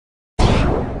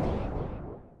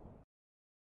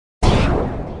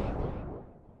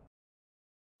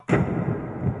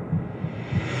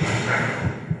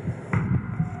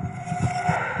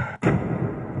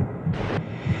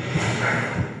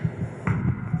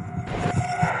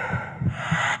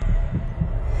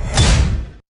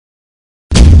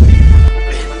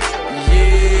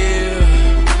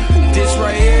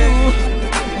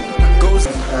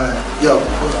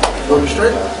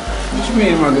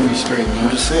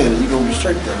you gonna be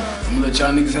straight though. I'm gonna let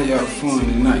y'all niggas have y'all fun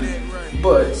tonight.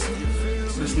 But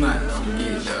let's not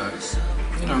forget, dog.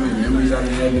 You know how many memories I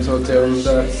done had in this hotel room,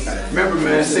 dog? Remember,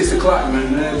 man, 6 o'clock,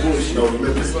 man. That bullshit. No,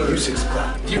 remember, you 6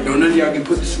 o'clock. You know, none of y'all can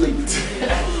put to sleep.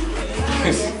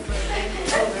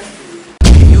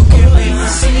 You can be my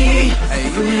city. Hey,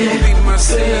 you can be my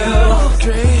self.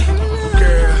 Girl,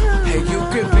 hey, you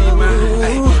can be my.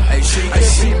 Hey, she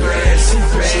bad.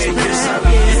 Yes, I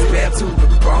mean, bad to the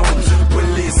bone. But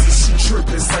listen, she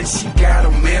trippin', say she got a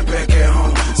man back at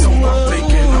home. So I'm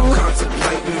thinking, I'm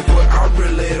contemplating, but I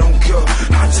really don't care.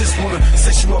 I just wanna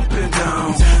set you up and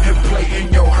down and play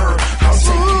in your hurt. I'll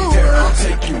take you there, I'll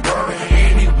take you where,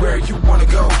 anywhere you wanna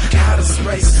go. Out of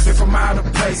space, if I'm out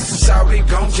of place, shout it,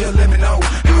 gon' just let me know.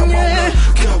 I wanna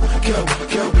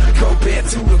go back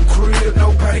to the crib.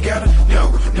 Nobody gotta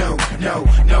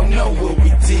know what we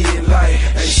did. Like,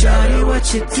 hey, shout it,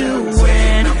 what you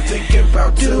doing? I'm thinking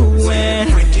about doing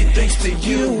freaky things to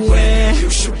you, and you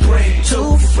should bring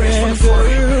 2 friends from the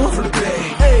front, from the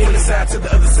back, from the side to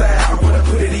the other side. I wanna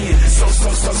put it in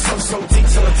so deep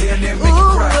till I damn near make you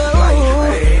cry. Like,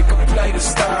 hey, I can play the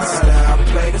stars, I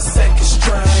play the second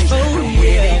string. But when it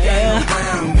ain't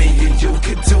around me, and you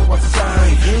can do a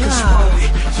thing.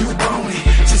 Cause you want it,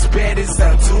 just bad as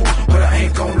I do. But I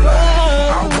ain't gon' lie,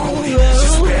 I want it,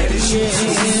 just bad as you do.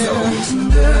 So,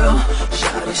 girl,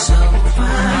 shawty so fine.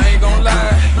 I ain't gon'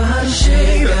 lie, but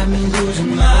she got me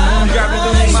losing my mind. You got me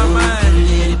losing my mind.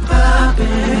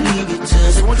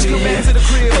 So won't you come back to the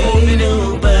crib for a minute?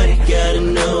 Nobody gotta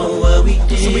know what we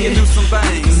did. So we can do some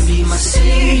things. You can be my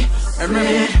secret. And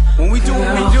remember, when we do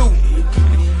what we do,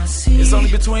 it's only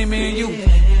between me and you.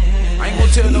 I ain't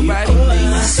gonna tell nobody.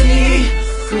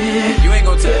 You ain't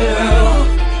gonna tell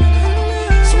nobody.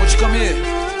 So won't you come here?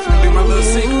 Be my little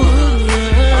secret.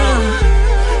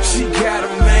 She got a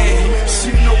man,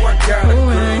 she know I got a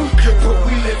girl. But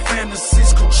we let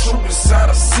fantasies come true inside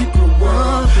a secret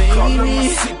world. Call her my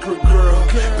secret girl,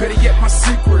 better yet my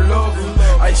secret lover.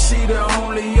 I see the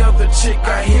only other chick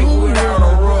I hit without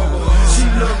a rubber. She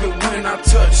love it when I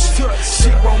touch, she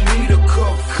want me to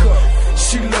cuff.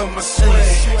 She love my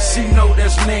swag, she know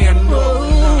that's man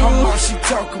love. How much she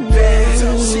talk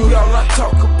about, she all I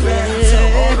talk about.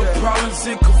 All the problems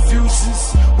and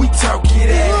confusions, we talk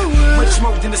it out. Much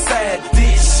more than a side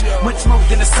dish, much more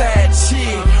than a side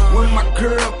chick. When my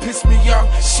girl piss me off,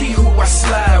 she who I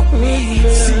slide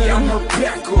with. See, I'm her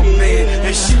backup man,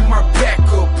 and she my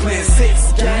backup plan.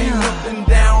 Sex game up and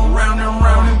down, round and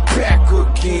round and back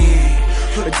again.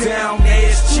 A down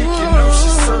ass chick, you know she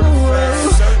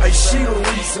certified. Hey, she the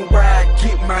reason why I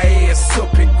get my ass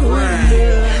up and grind.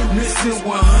 Missing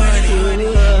 100,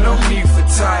 no need for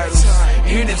titles.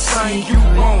 Anything you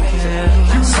want,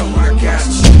 you know I got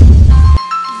you.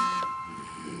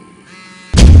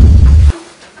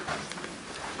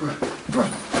 Bro.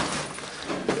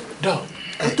 Dog,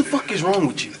 what the fuck is wrong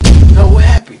with you? No, what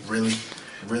happened? Really?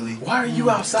 Why are you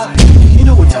outside? You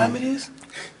know what time it is?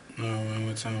 No,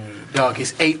 what time is it? Dog,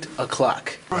 it's 8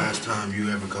 o'clock. Last time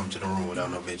you ever come to the room without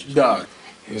no bitches? Dog.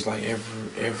 It was like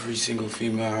every single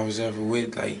female I was ever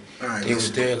with, like, right, they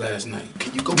was there last night.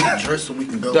 Can you go get dressed so we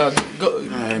can go? Dog, go in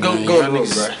the room, bro.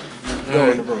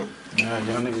 Go in the room. Nah,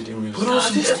 y'all niggas didn't really. Put on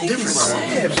some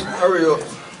different. Hurry up.